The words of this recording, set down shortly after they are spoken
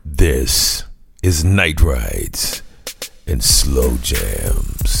This is Night Rides and Slow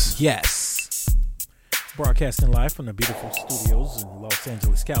Jams. Yes. Broadcasting live from the beautiful studios in Los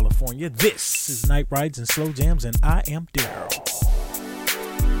Angeles, California. This is Night Rides and Slow Jams, and I am Daryl.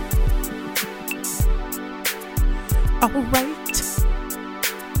 All right.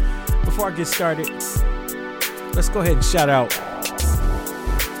 Before I get started, let's go ahead and shout out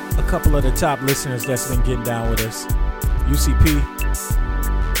a couple of the top listeners that's been getting down with us. UCP,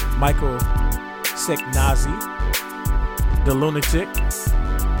 Michael Seknazi, The Lunatic,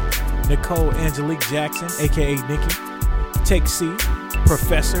 Nicole Angelique Jackson, aka Nikki, Take C,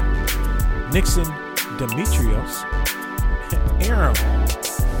 Professor, Nixon Demetrios, Aaron,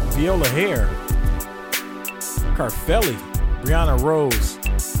 Viola Hare, Carfelli, Brianna Rose,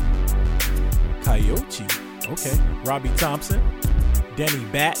 Coyote, okay, Robbie Thompson, Danny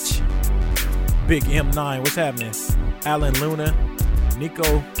Batch, Big M9, what's happening? Alan Luna,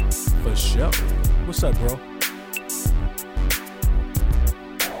 Nico for show. What's up, bro?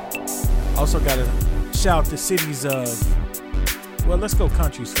 Also got to shout the cities of, well, let's go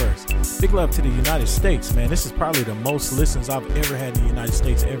countries first. Big love to the United States, man. This is probably the most listens I've ever had in the United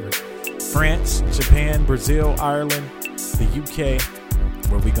States ever. France, Japan, Brazil, Ireland, the UK,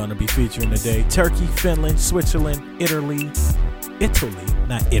 where we're going to be featuring today. Turkey, Finland, Switzerland, Italy,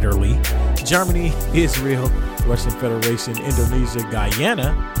 not Italy, Germany, Israel, Russian Federation, Indonesia,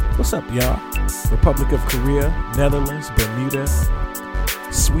 Guyana. What's up, y'all? Republic of Korea, Netherlands, Bermuda,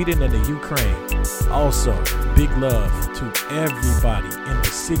 Sweden, and the Ukraine. Also, big love to everybody in the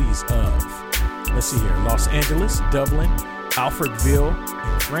cities of, let's see here, Los Angeles, Dublin, Alfredville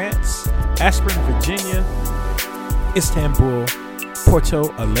in France, Aspirin, Virginia, Istanbul,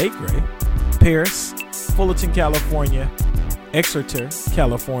 Porto Alegre, Paris, Fullerton, California, Exeter,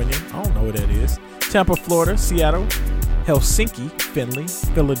 California, I don't know what that is, Tampa, Florida, Seattle, Helsinki, Finley,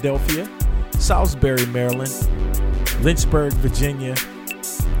 Philadelphia, Salisbury, Maryland, Lynchburg, Virginia,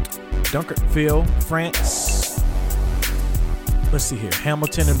 Dunkerville, France, let's see here,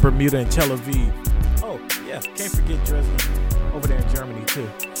 Hamilton and Bermuda and Tel Aviv. Oh, yeah, can't forget Dresden over there in Germany, too.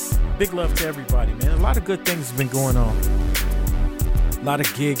 Big love to everybody, man. A lot of good things have been going on. A lot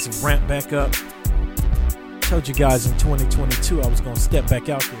of gigs have ramped back up. Told you guys in 2022 I was going to step back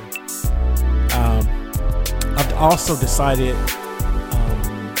out there. I've also decided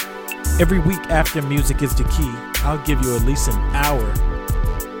every week after Music is the Key, I'll give you at least an hour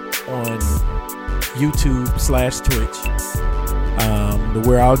on YouTube/Twitch,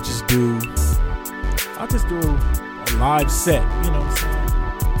 where I'll just do a live set, you know what I'm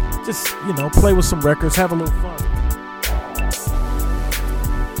saying? Just, you know, play with some records, have a little fun.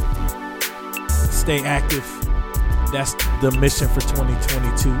 Stay active. That's the mission for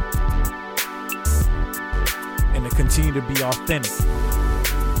 2022. And to continue to be authentic,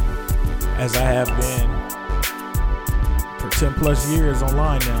 as I have been for 10 plus years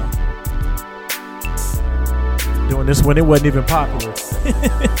online now. Doing this when it wasn't even popular.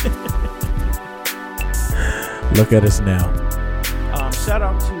 Look at us now. Shout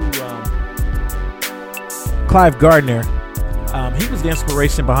out to Clive Gardner. He was the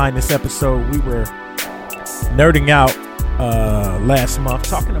inspiration behind this episode. We were nerding out last month,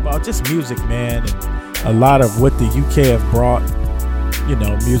 talking about just music, man, and a lot of what the UK have brought, you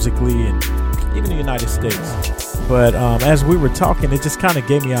know, musically, and even the United States. But as we were talking, it just kind of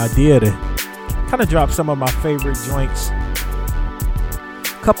gave me an idea to kind of drop some of my favorite joints.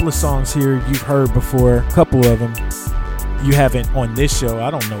 A couple of songs here you've heard before, a couple of them you haven't on this show.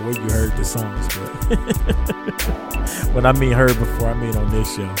 I don't know where you heard the songs, but when I mean heard before, I mean on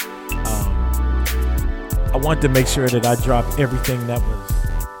this show. I want to make sure that I drop everything that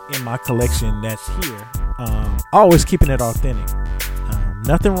was in my collection that's here. Always keeping it authentic.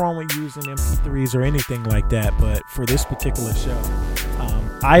 Nothing wrong with using MP3s or anything like that, but for this particular show,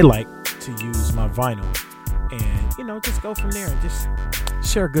 I like to use my vinyl and, you know, just go from there and just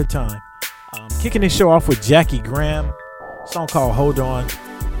share a good time. Kicking this show off with Jackie Graham, song called Hold On.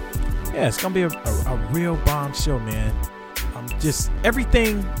 Yeah, it's gonna be a real bomb show, man. Just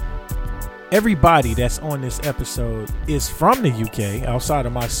everybody that's on this episode is from the UK outside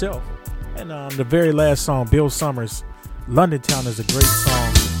of myself. And the very last song, Bill Summers, London Town, is a great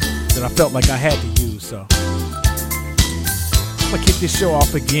song that I felt like I had to use. So I'm gonna kick this show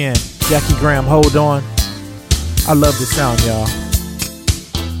off again. Jackie Graham, Hold On. I love the sound, y'all.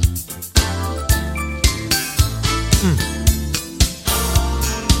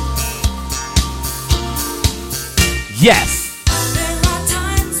 Yes.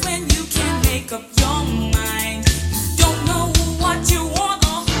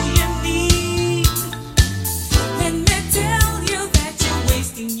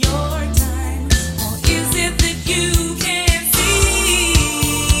 Your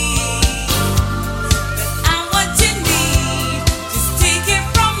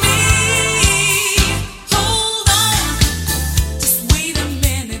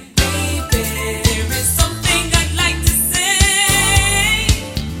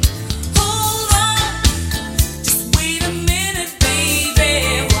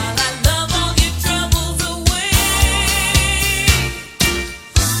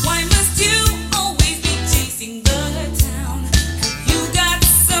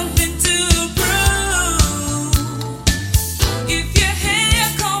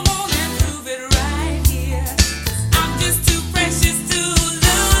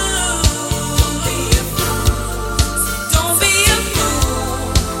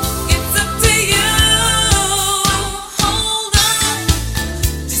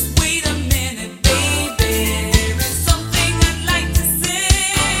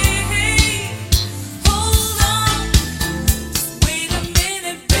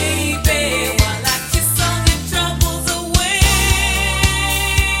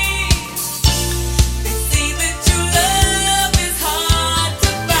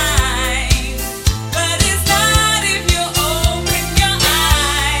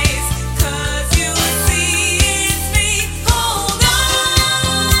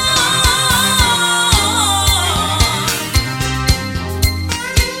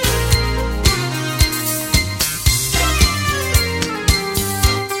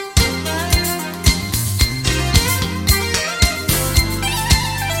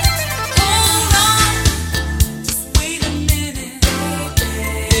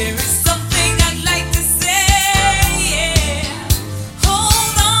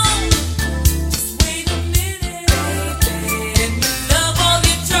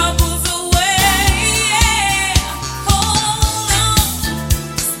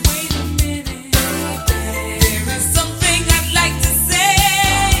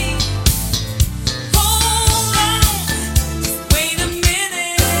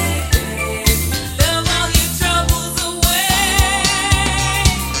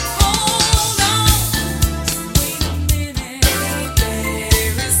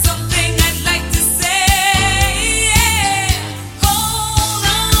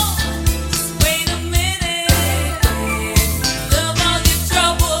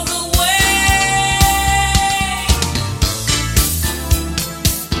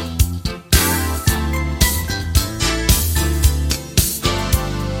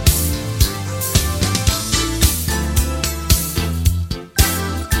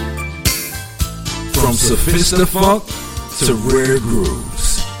From Sophista-Funk to rare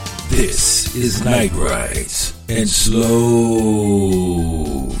grooves, this is Night Rides and Slow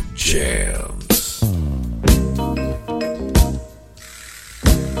Jams.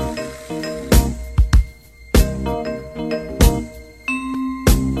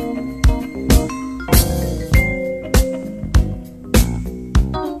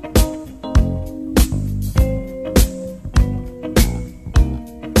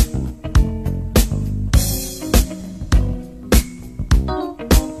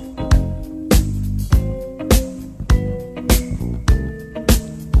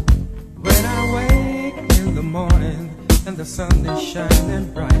 The sun is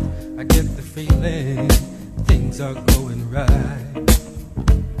shining bright, I get the feeling things are going right.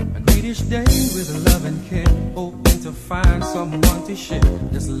 I greet each day with a loving care, hoping to find someone to share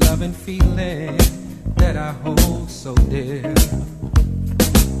this loving feeling that I hold so dear.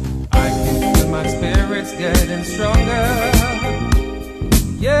 I can feel my spirits getting stronger,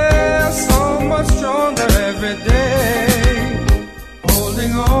 yeah, so much stronger every day.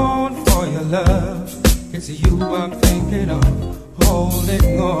 Holding on for your love, it's you I'm thinking of,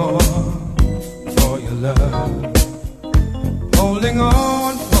 holding on for your love. Holding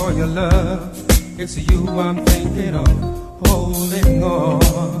on for your love, it's you I'm thinking of, holding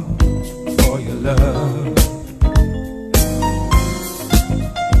on for your love.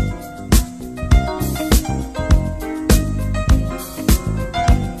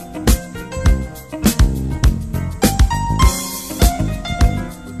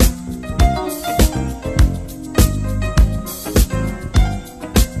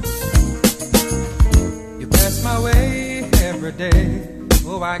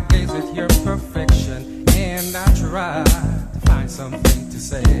 Oh, I gaze at your perfection and I try to find something to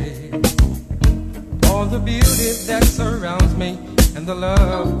say. All the beauty that surrounds me and the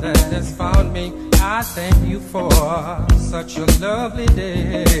love that has found me, I thank you for such a lovely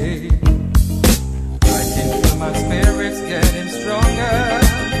day. I can feel my spirits getting stronger,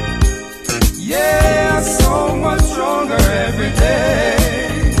 yeah, so much stronger every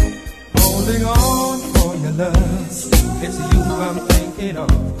day. Holding on for your love, it's you I'm thinking of,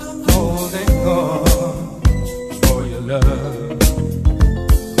 holding on for your love.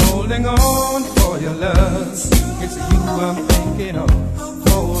 Holding on for your love, it's you I'm thinking of,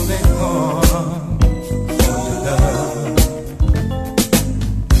 holding on for your love.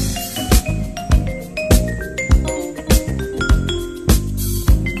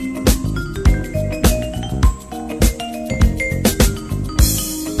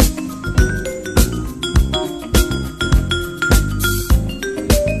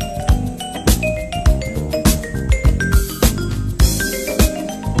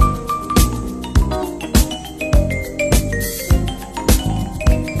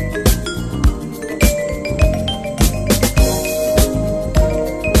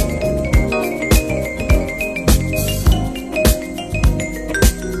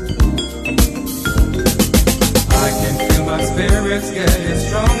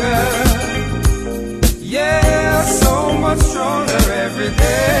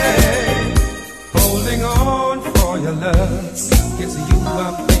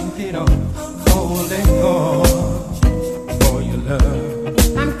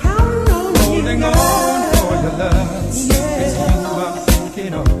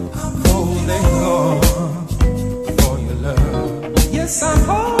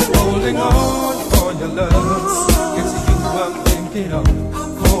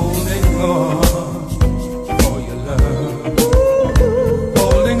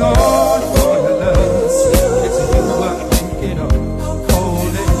 Holding on for your love.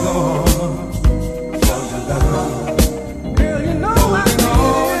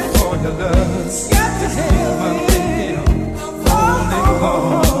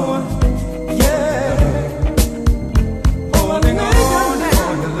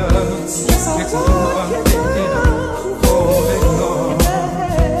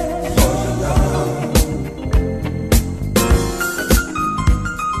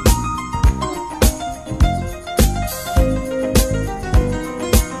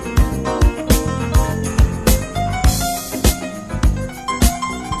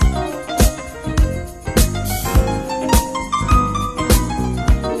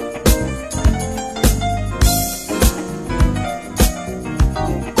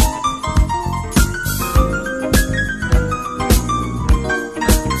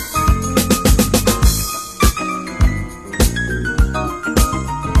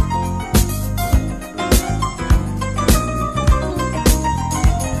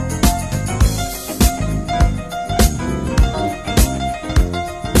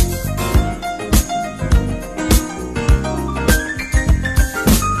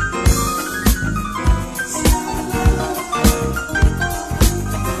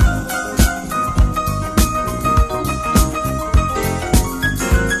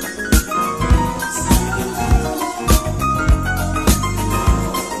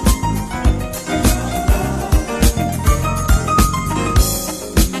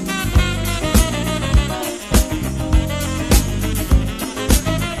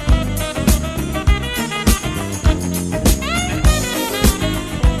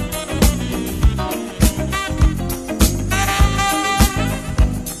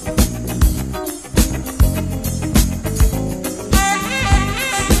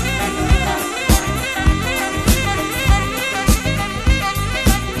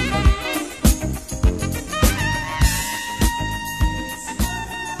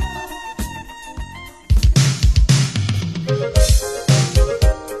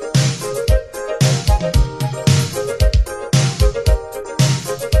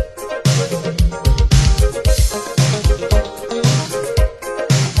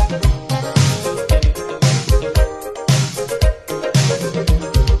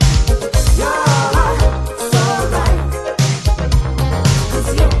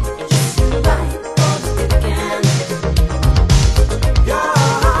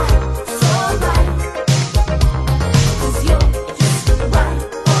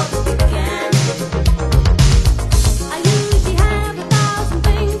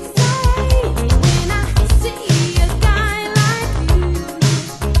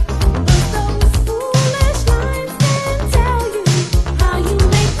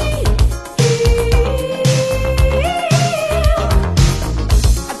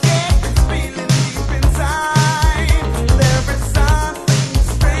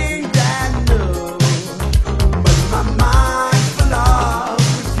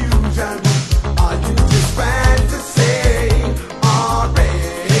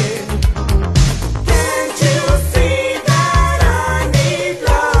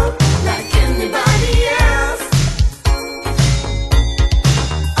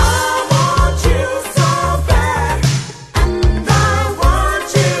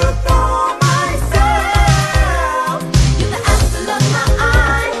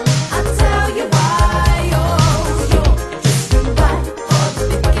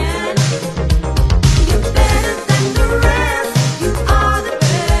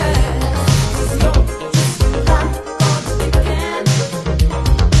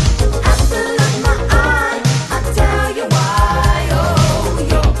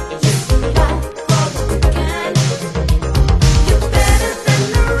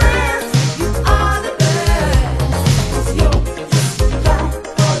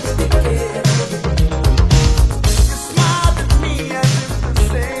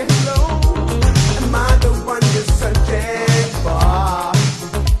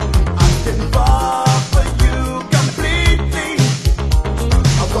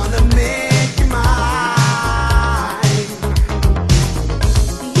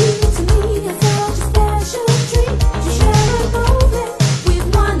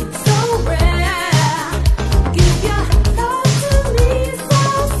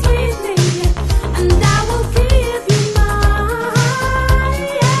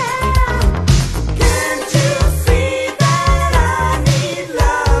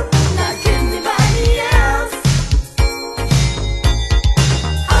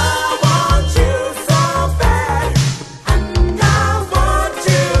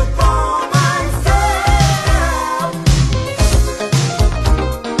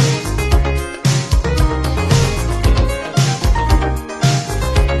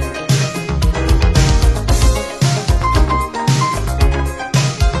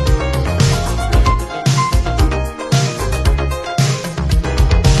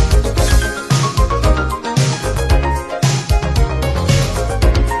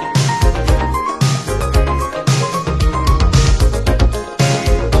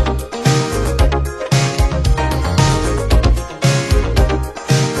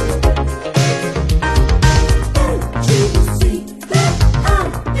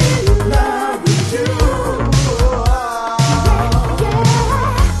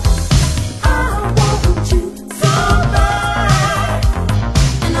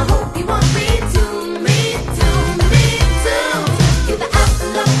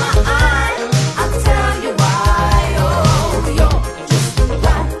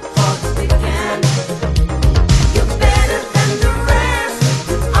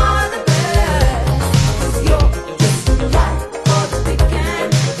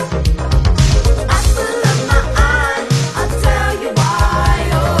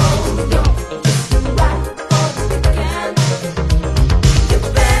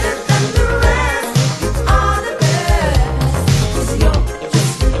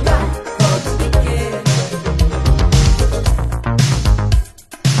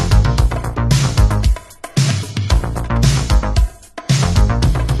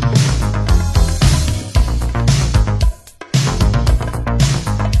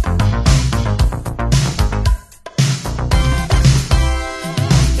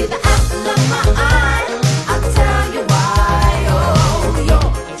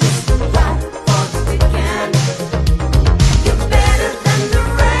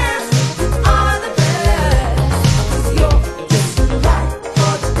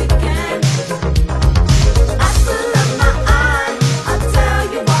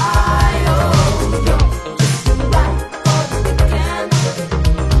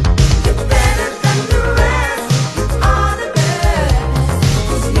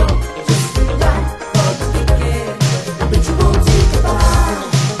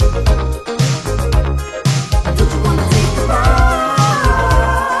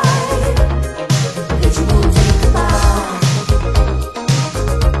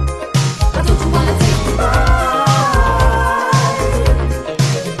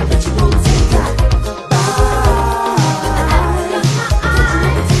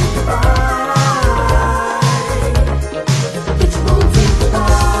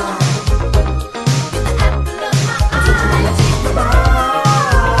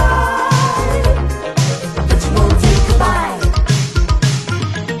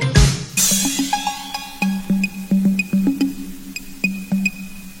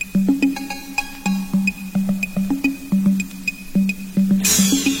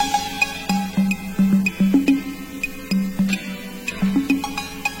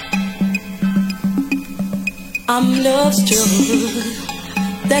 I'm love struck.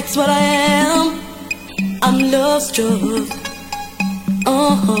 That's what I am. I'm love struck.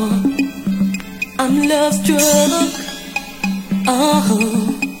 I'm love struck.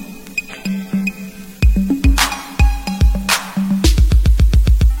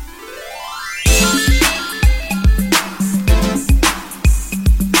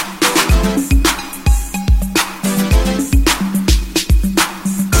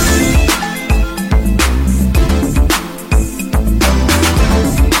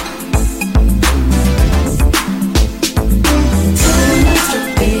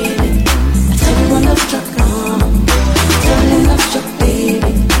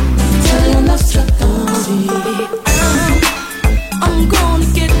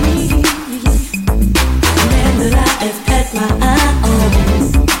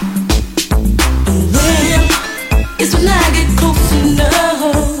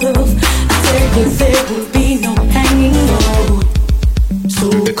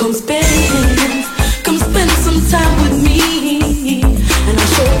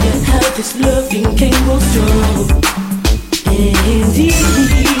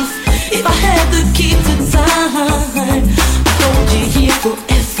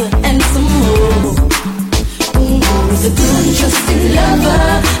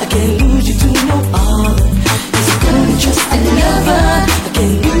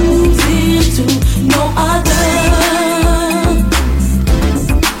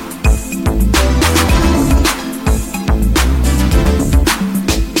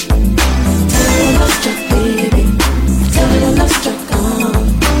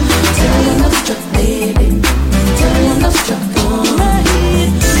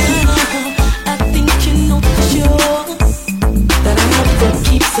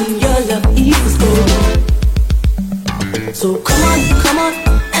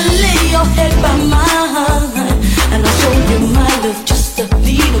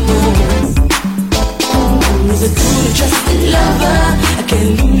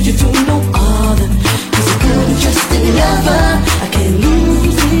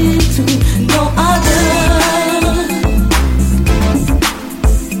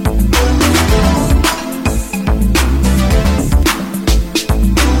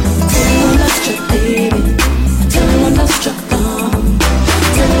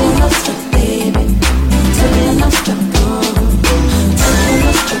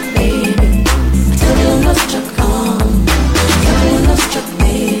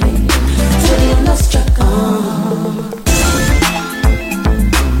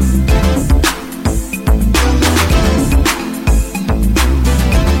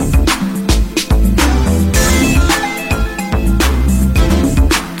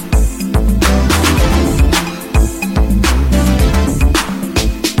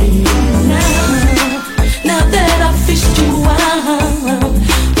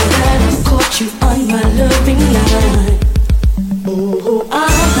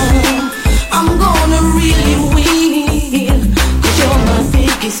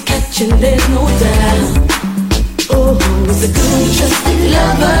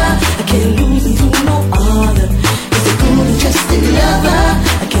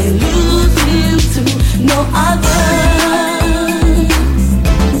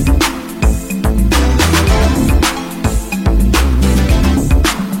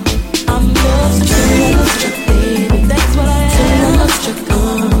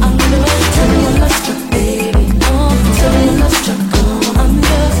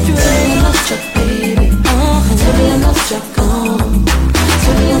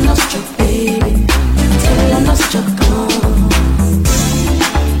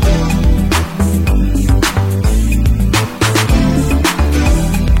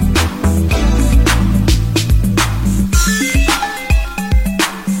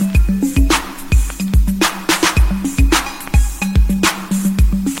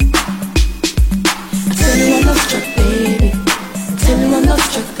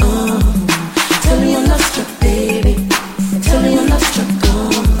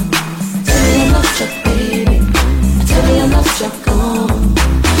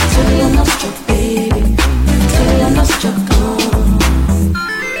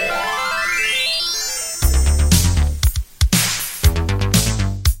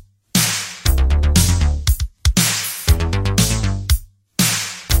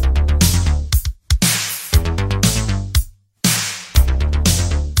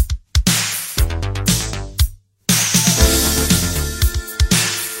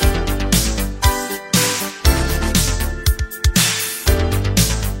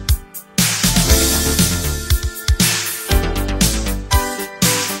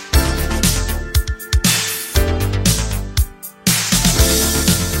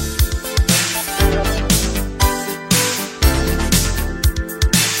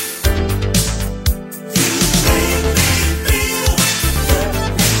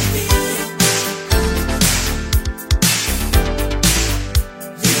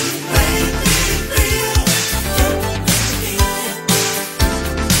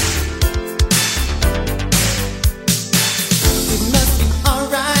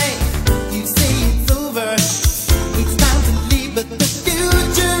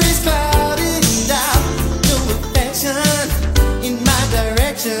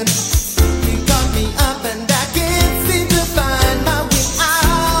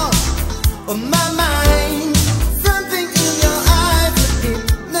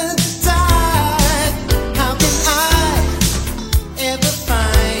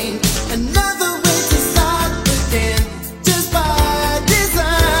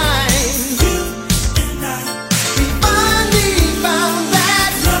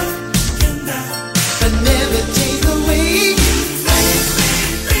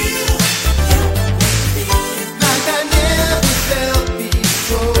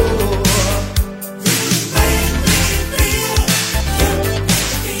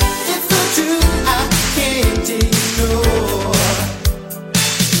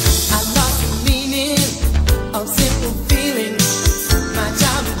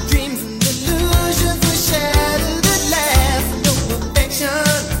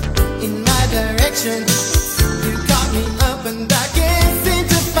 attention. You got me up and I can't seem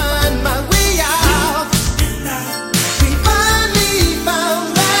to find my way out. We finally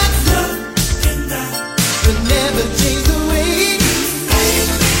found that love will never change the way you make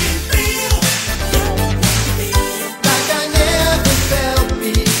me feel like I never felt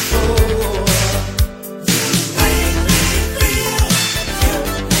before.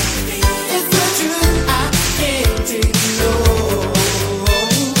 It's the truth I can't ignore.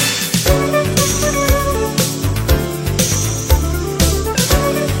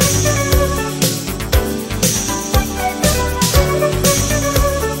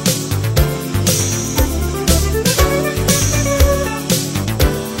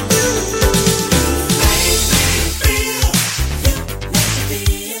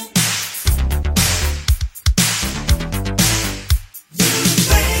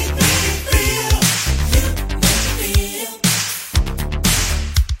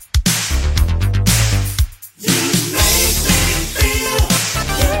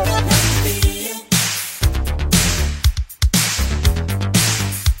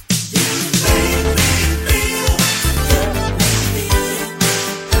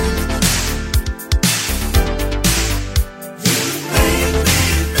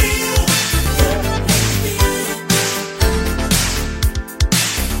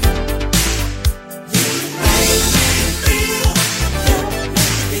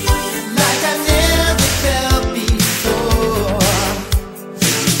 Like I never felt before.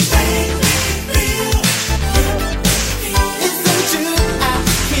 It's the truth I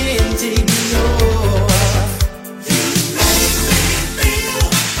can't ignore.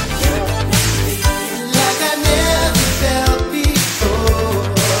 Like I never felt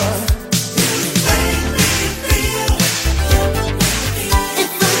before.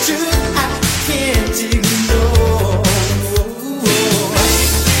 It's the truth I can't ignore.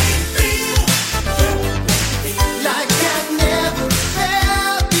 Like I've never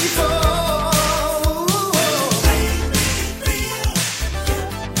felt before.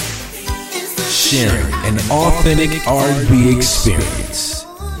 It's the Sharing an authentic R&B experience.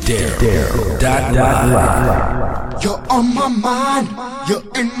 Daryl. You're on my mind, you're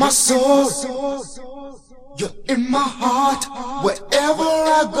in my soul, you're in my heart, wherever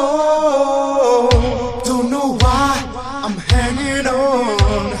I go. Don't know why I'm hanging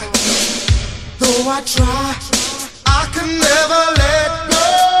on. Though I try, I can never let go.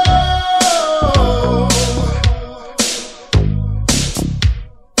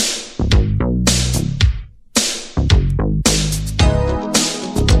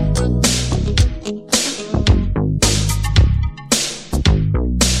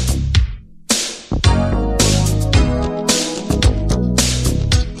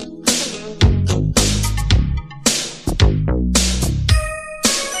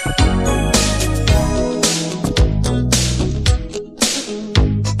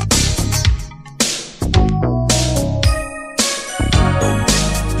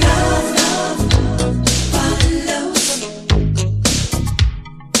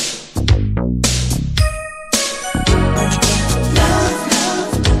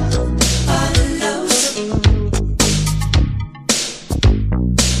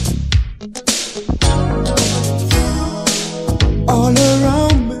 All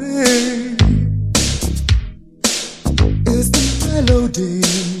around me is the melody.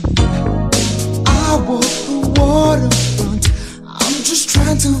 I walk the waterfront, I'm just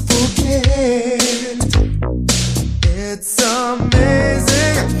trying to forget. It's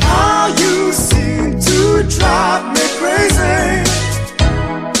amazing how you seem to drive me crazy.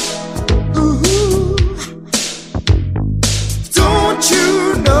 Ooh. Don't you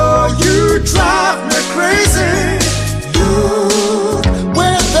know you drive me crazy? Look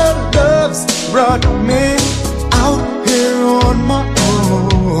where the love's brought me out here on my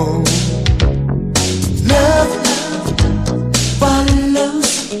own. Love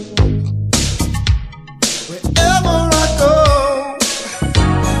follows wherever I go.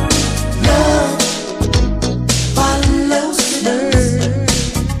 Love follows me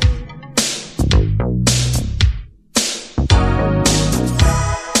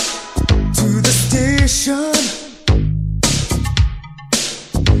to the station.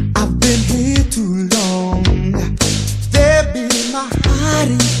 I've been here too long. There be my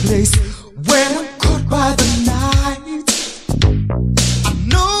hiding place when I'm caught by the night. I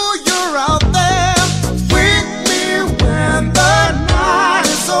know you're out there. Wake me when the night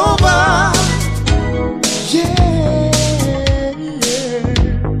is over. Yeah.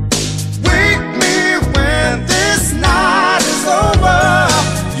 Wake me when this night is over.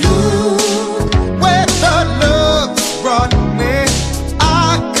 Look where the love brought me. I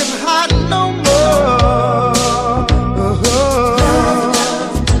can hide no more.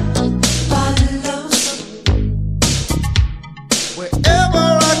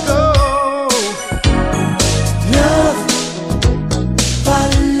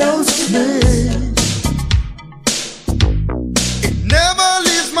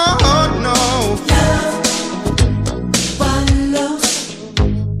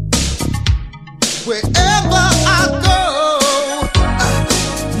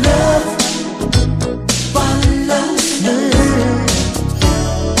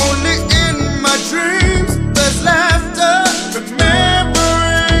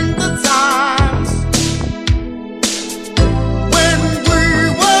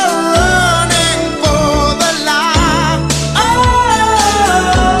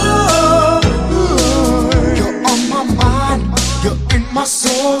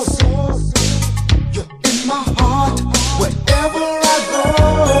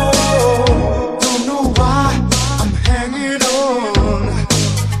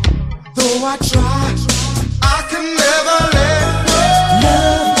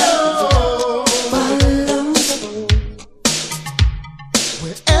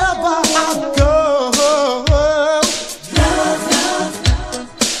 wherever I go. Love, love, love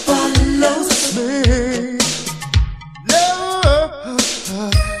follows me. Love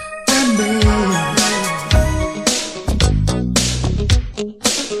and me.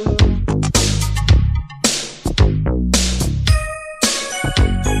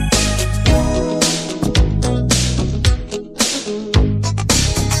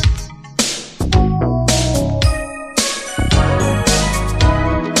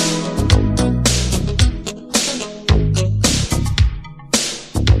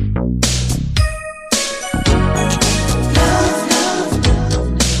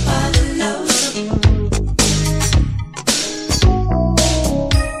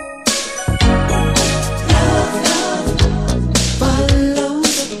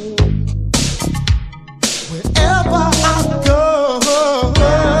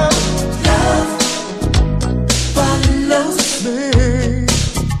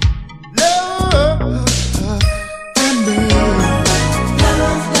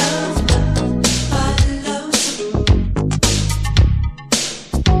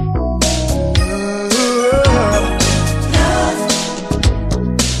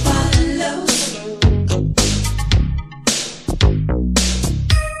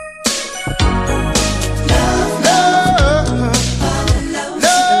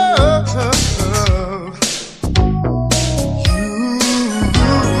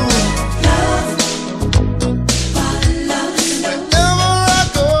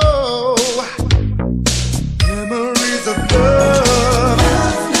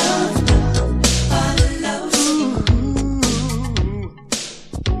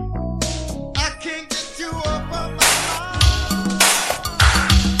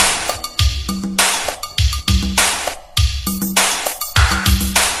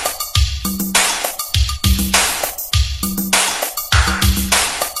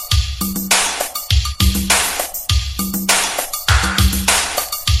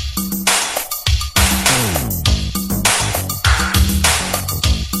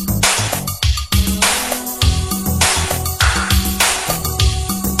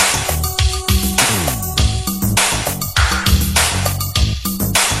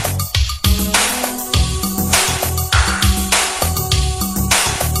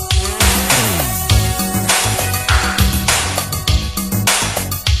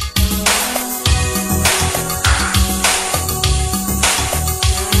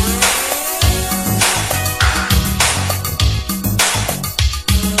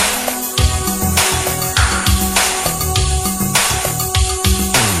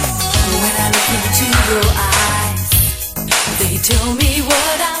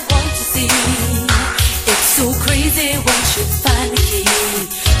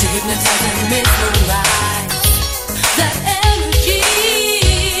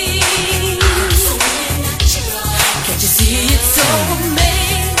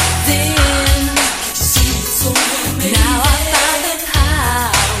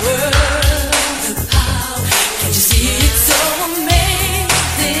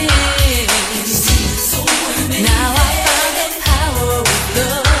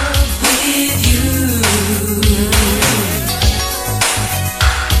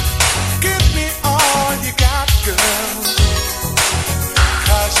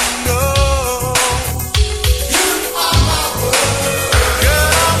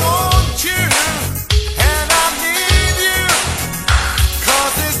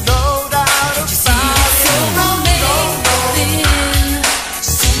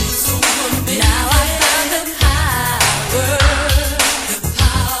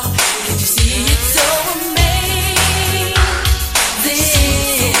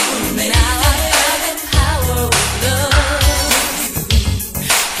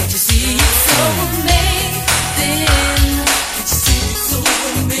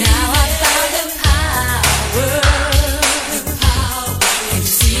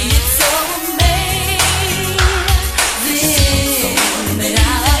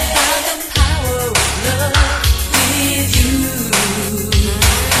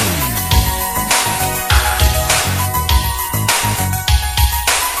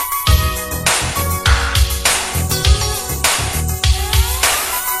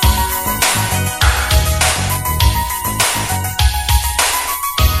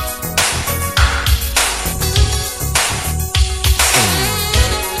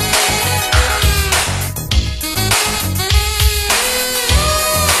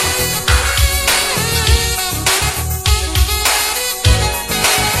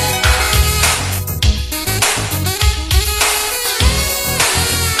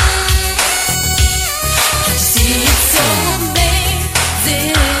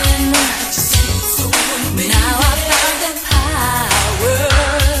 Now I found the power.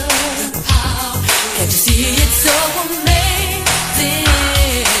 Can't you see it's so amazing?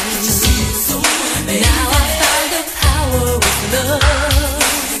 Now I found the power of love.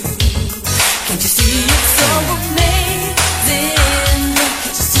 Can't you see it's so amazing?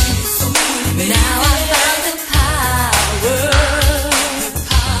 Now I found the power.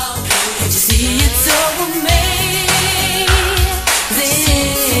 Can't you see it's so amazing?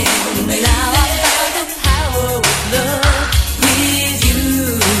 Now I found the power of love with you.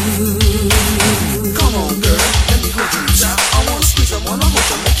 Come on, girl, let me hold you tight. I wanna squeeze, I wanna hold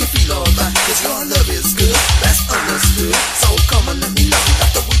you, make you feel alright. 'Cause your love is good, that's understood. So come on, let me love you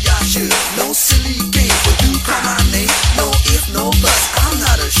like the way I should. No silly game, but you call my name. No if, no buts. I'm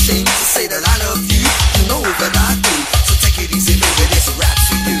not ashamed to say that I love you. You know that I do. So take it easy, baby, it's a rap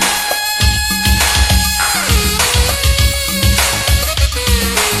for you.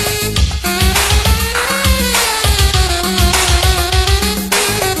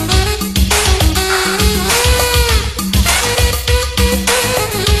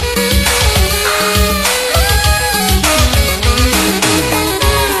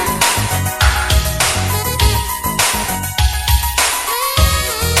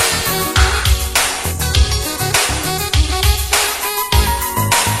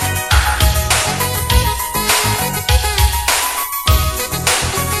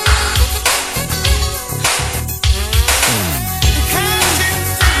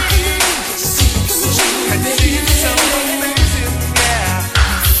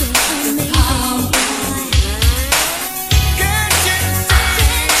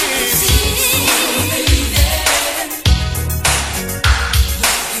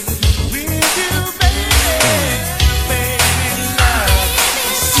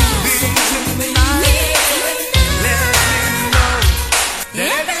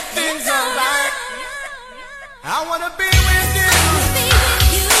 I wanna be with you.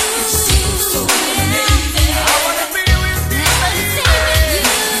 I wanna be with you, baby.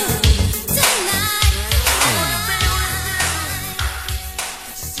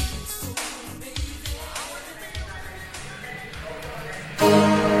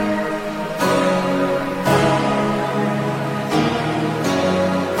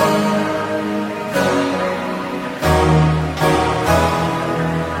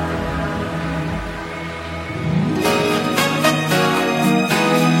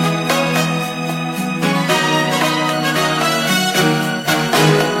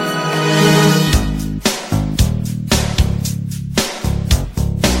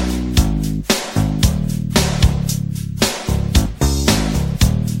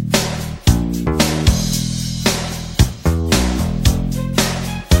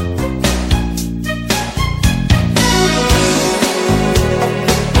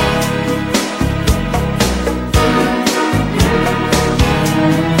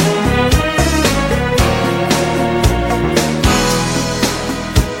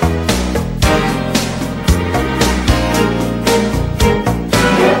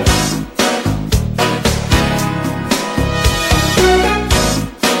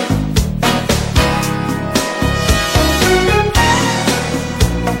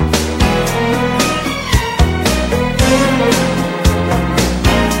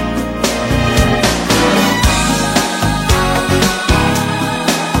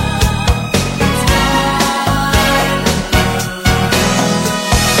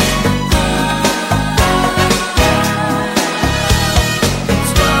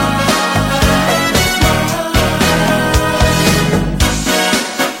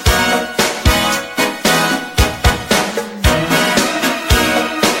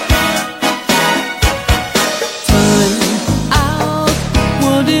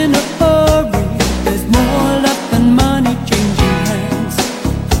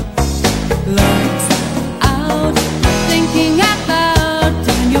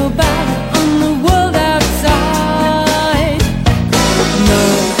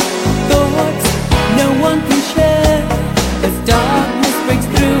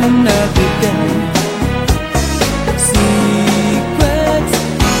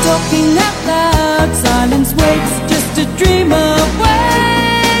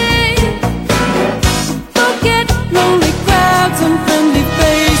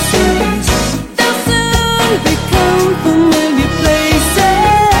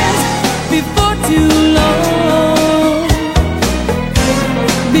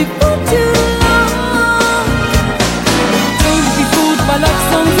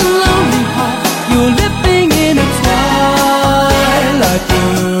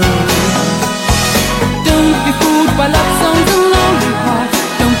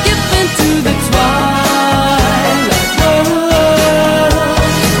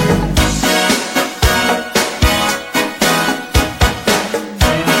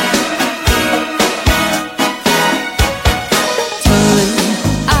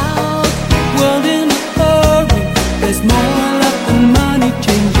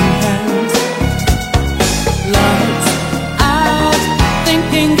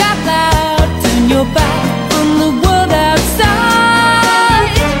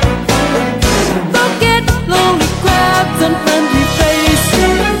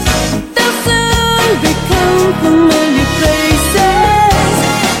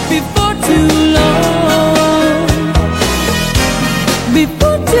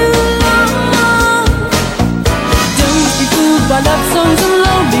 before too long. Don't be fooled by love songs and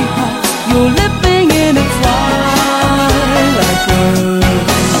lonely hearts. You're living in a twilight world.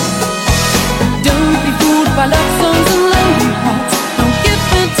 Don't be fooled by love songs and lonely hearts. Don't give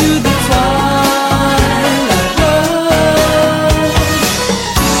in to the twilight world.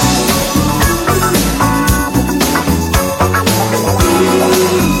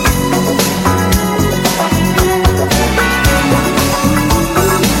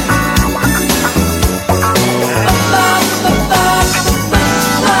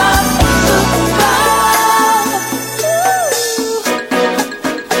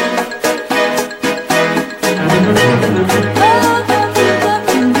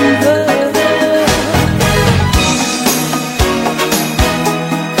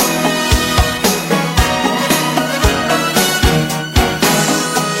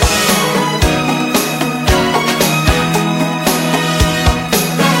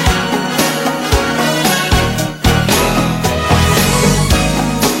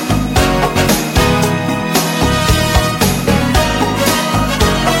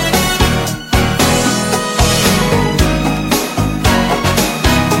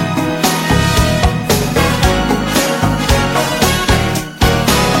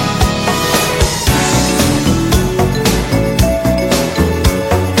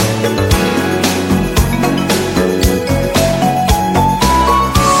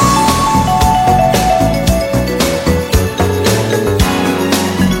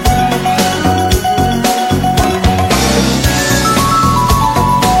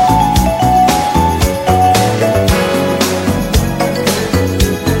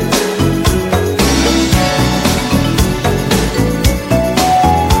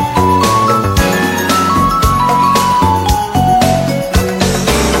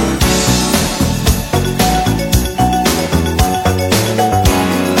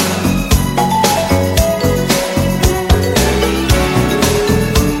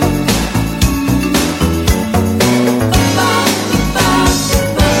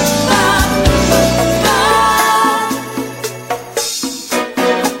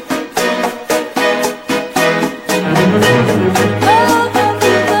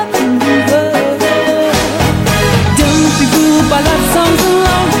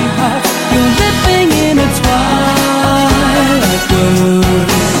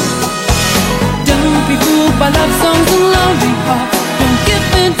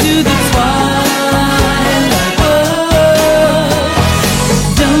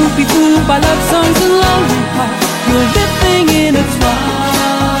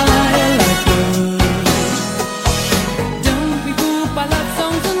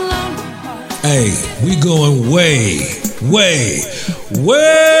 Hey, we going way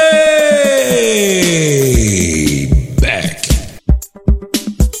back.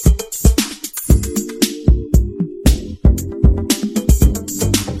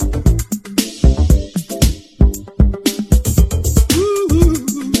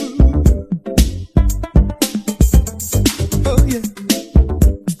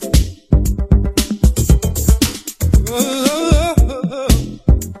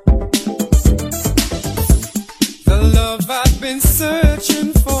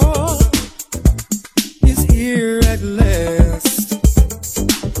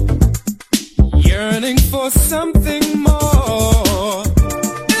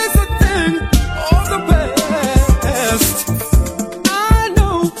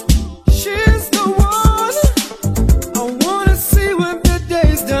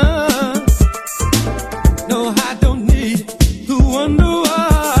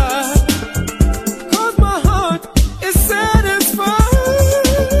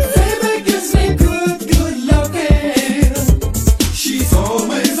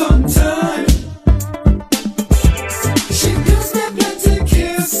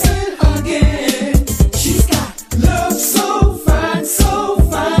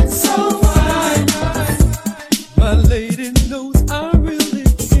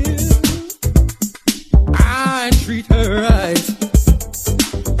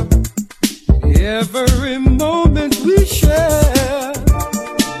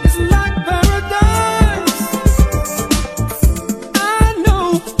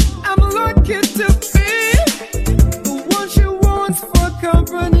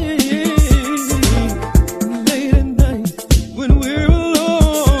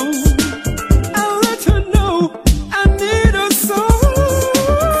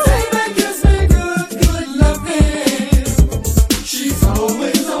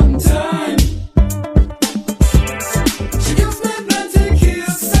 She gives me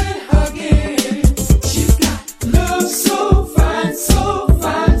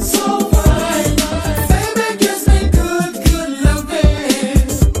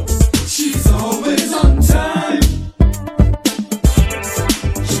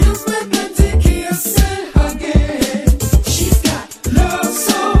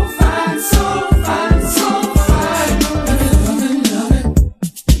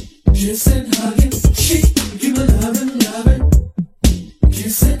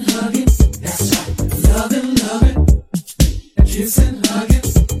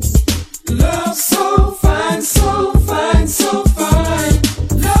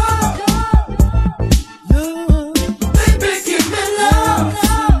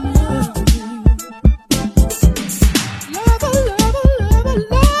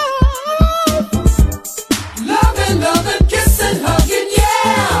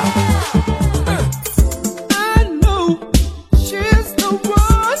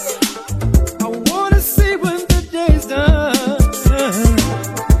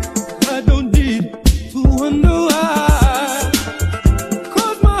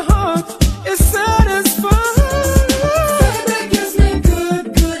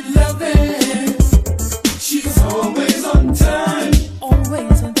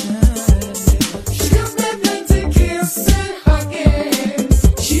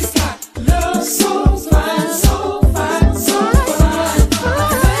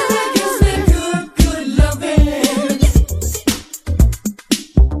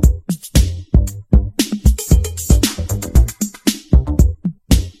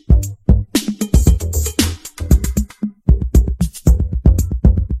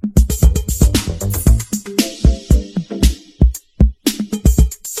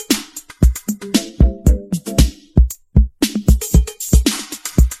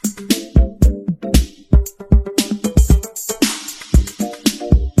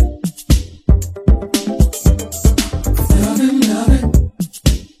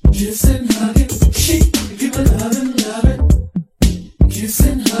Kiss and hug it. She give a lovin', lovin'. Kiss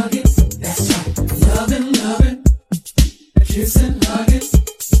and hug it. That's right. Lovin', lovin'. Kiss and hug it.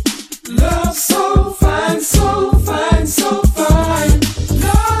 Love so fine, so fine, so fine.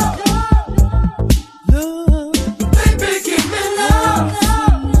 Love, love, baby, give me love.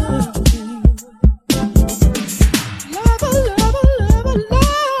 Love, love, love,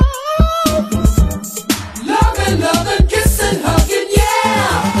 love. Lovin', lovin', kiss and hugging, yeah.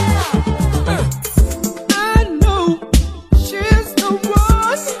 I know she's the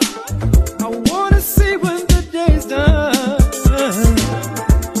one I wanna see when the day's done.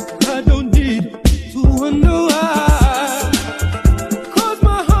 I don't need to wonder why, 'cause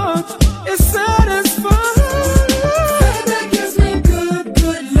my heart is satisfied. Baby gives me good,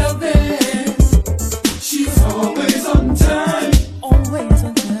 good loving. She's always on time, always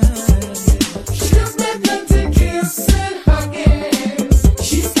on time. She's me plenty kiss and hugging.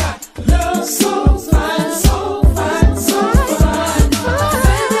 She's got love so fine, so fine, so fine.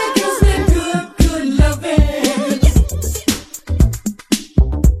 Baby gives me good, good loving.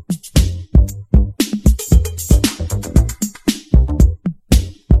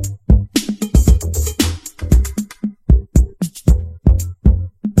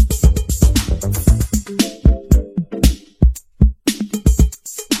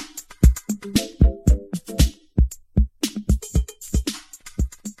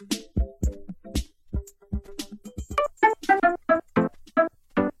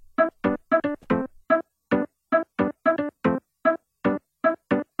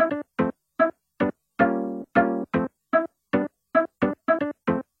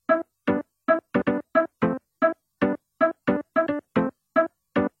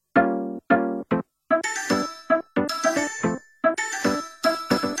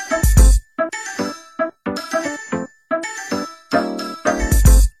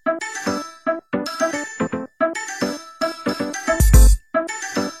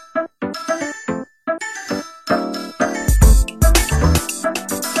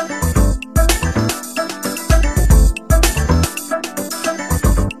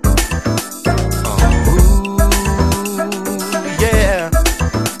 Yeah.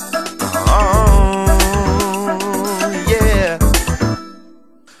 Yeah.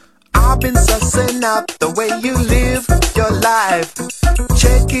 I've been sussing out the way you live your life,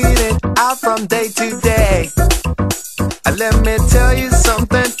 checking it out from day to day. Let me tell you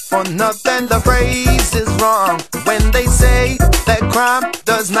something, for nothing the phrase is wrong when they say that crime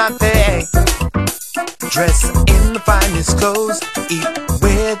does not pay. Dress in the finest clothes, eat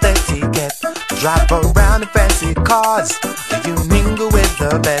with etiquette, drive around in fancy cars, you mingle with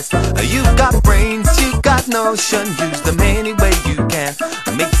the best. You got brains, you got notion, use them any way you can.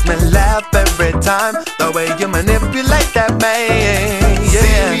 Makes me laugh every time, the way you manipulate that man. Yeah.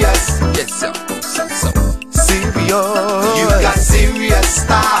 Serious, yes, so serious. You got serious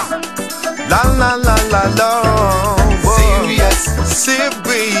style. La la la la la. Whoa. Serious,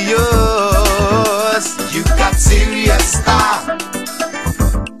 serious. You got serious style.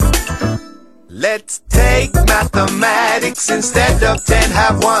 Let's take mathematics instead of 10,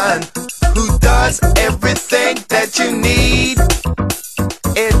 have one who does everything that you need.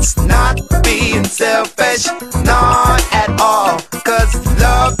 It's not being selfish, not at all, 'cause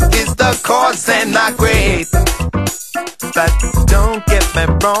love is the cause and not great. But don't get me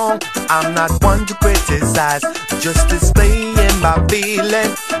wrong, I'm not one to criticize, just displaying my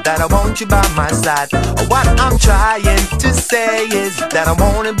feeling that I want you by my side. What I'm trying to say is that I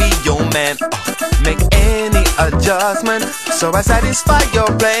wanna be your man. Make any adjustment so I satisfy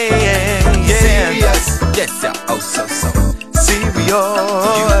your plan. Yeah. Serious, yes, yeah, oh so serious.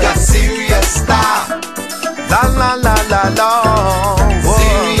 You got serious style. La la la la la. Whoa.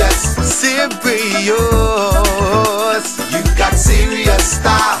 Serious, serious. You got serious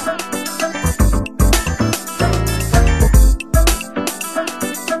style.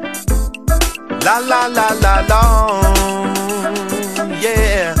 La la la la la.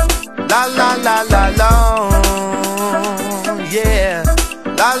 Yeah. La la la la la. Yeah.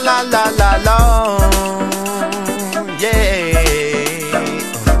 La la la la la. Yeah.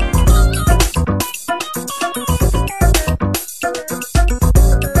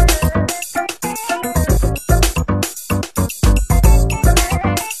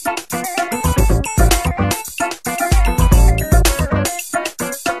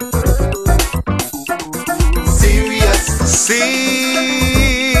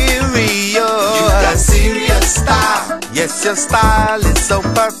 Yes, your style is so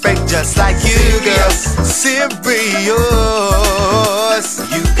perfect, just like you, girl. Serious,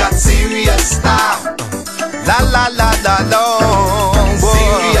 you got serious style. La la la la la.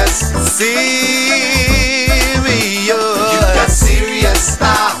 Serious,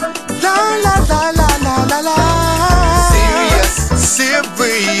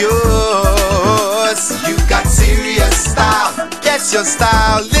 Yes, your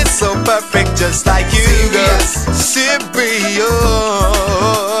style is so perfect, just like you, girl. Serious.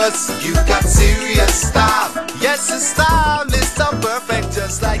 You got serious style. Yes, your style is so perfect,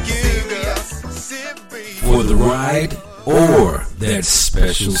 just like you, girl. Serious. For the ride or that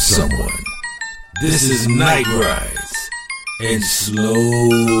special someone. This is Night Rides and Slow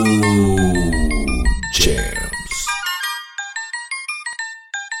Jams.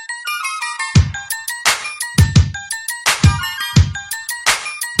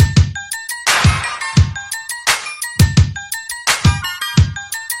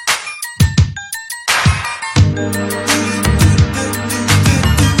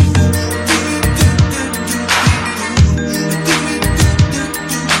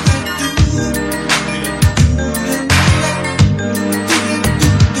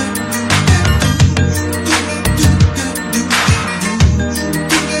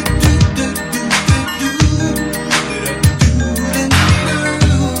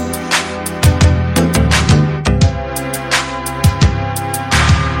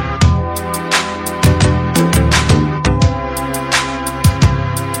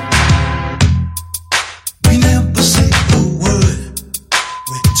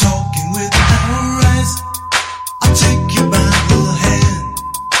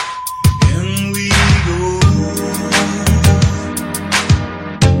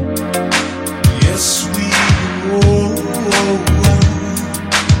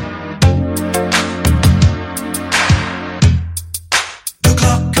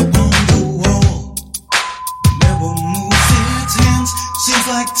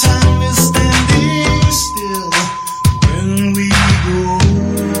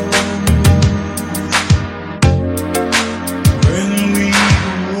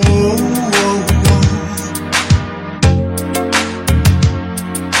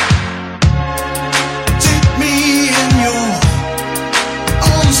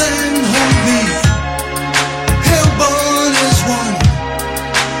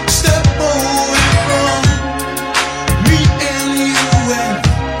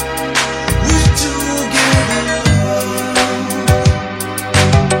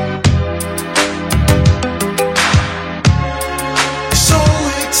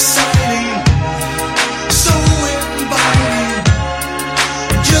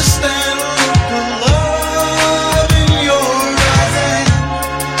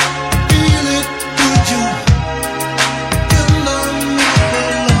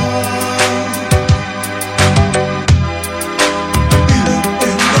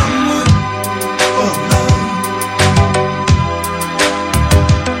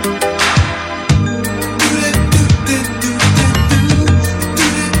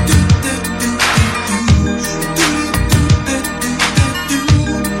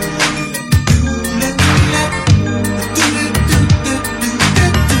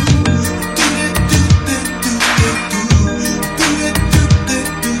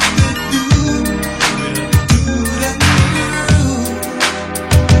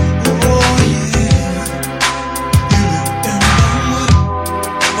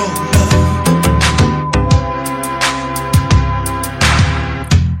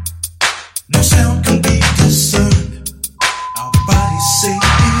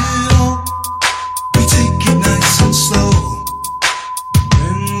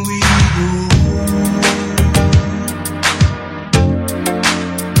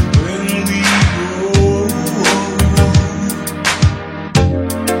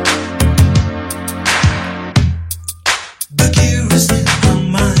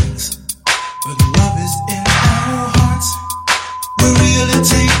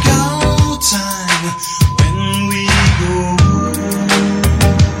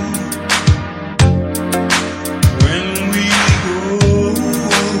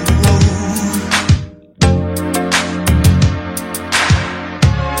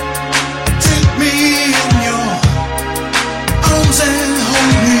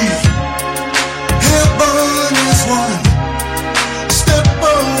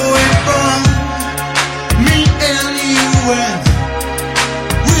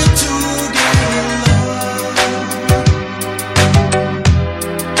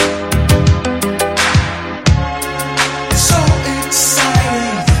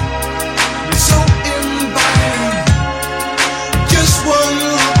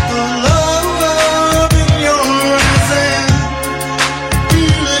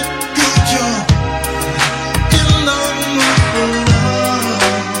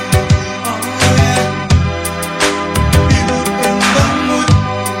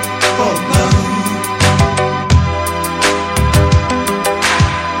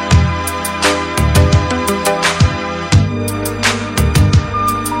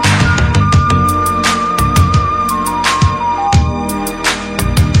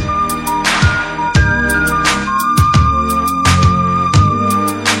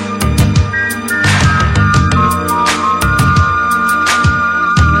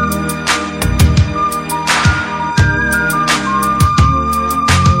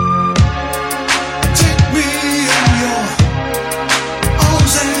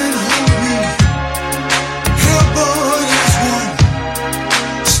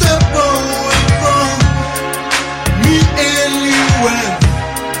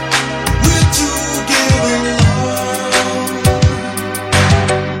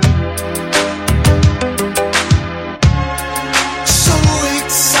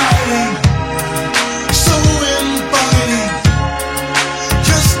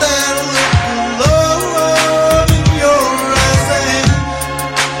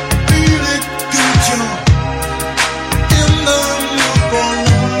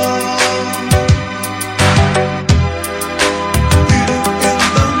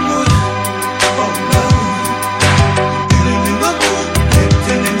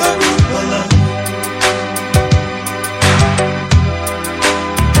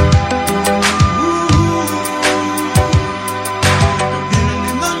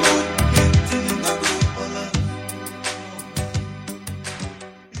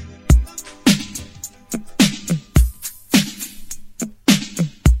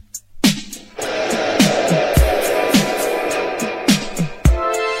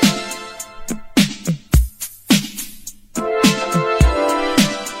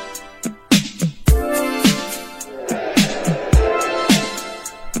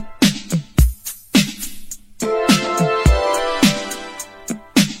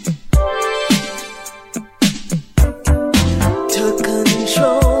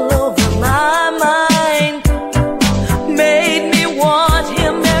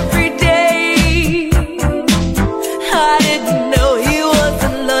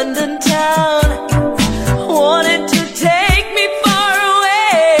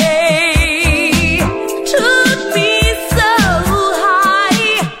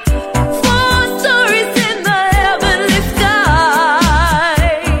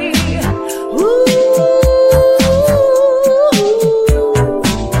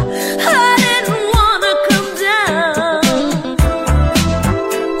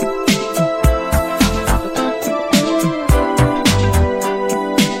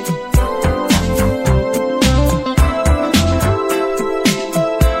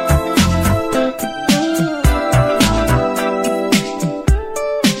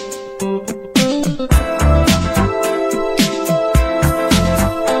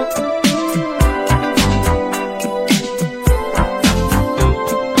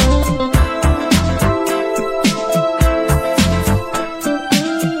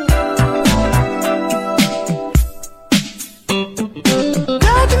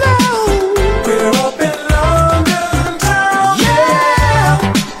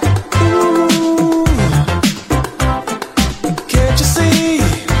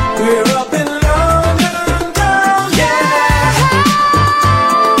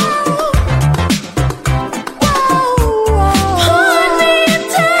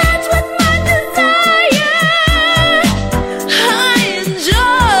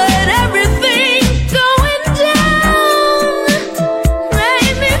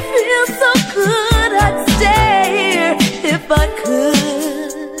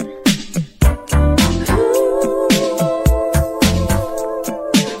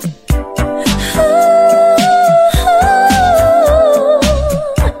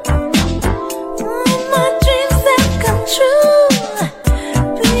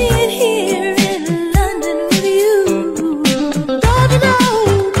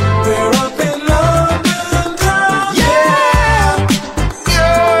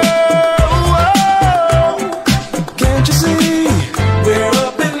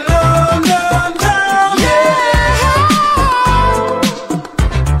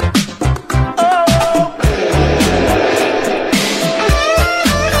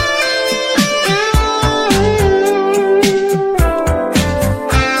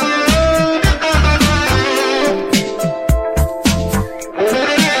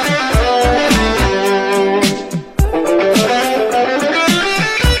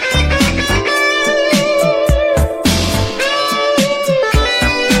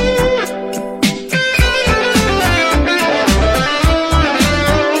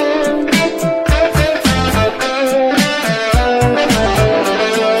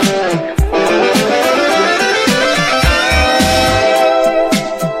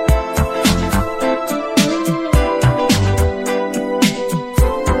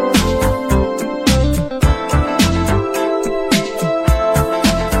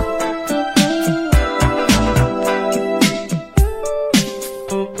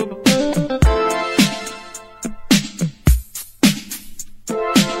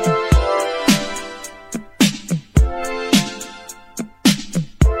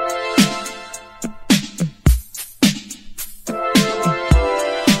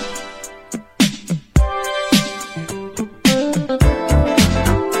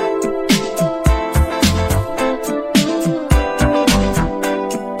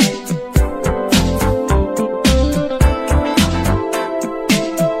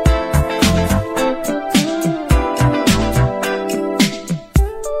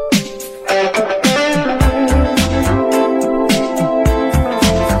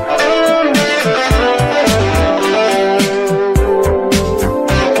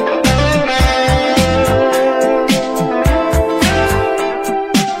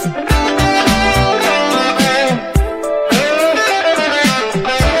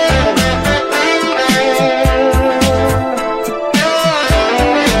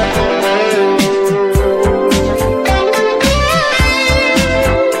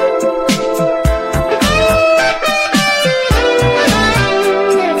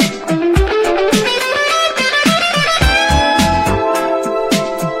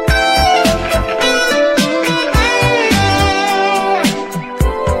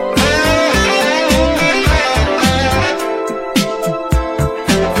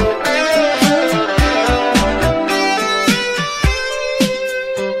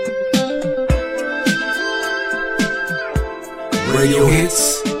 radio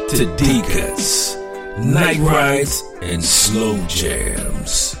hits to D cuts, night rides, and slow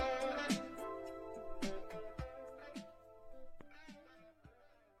jams.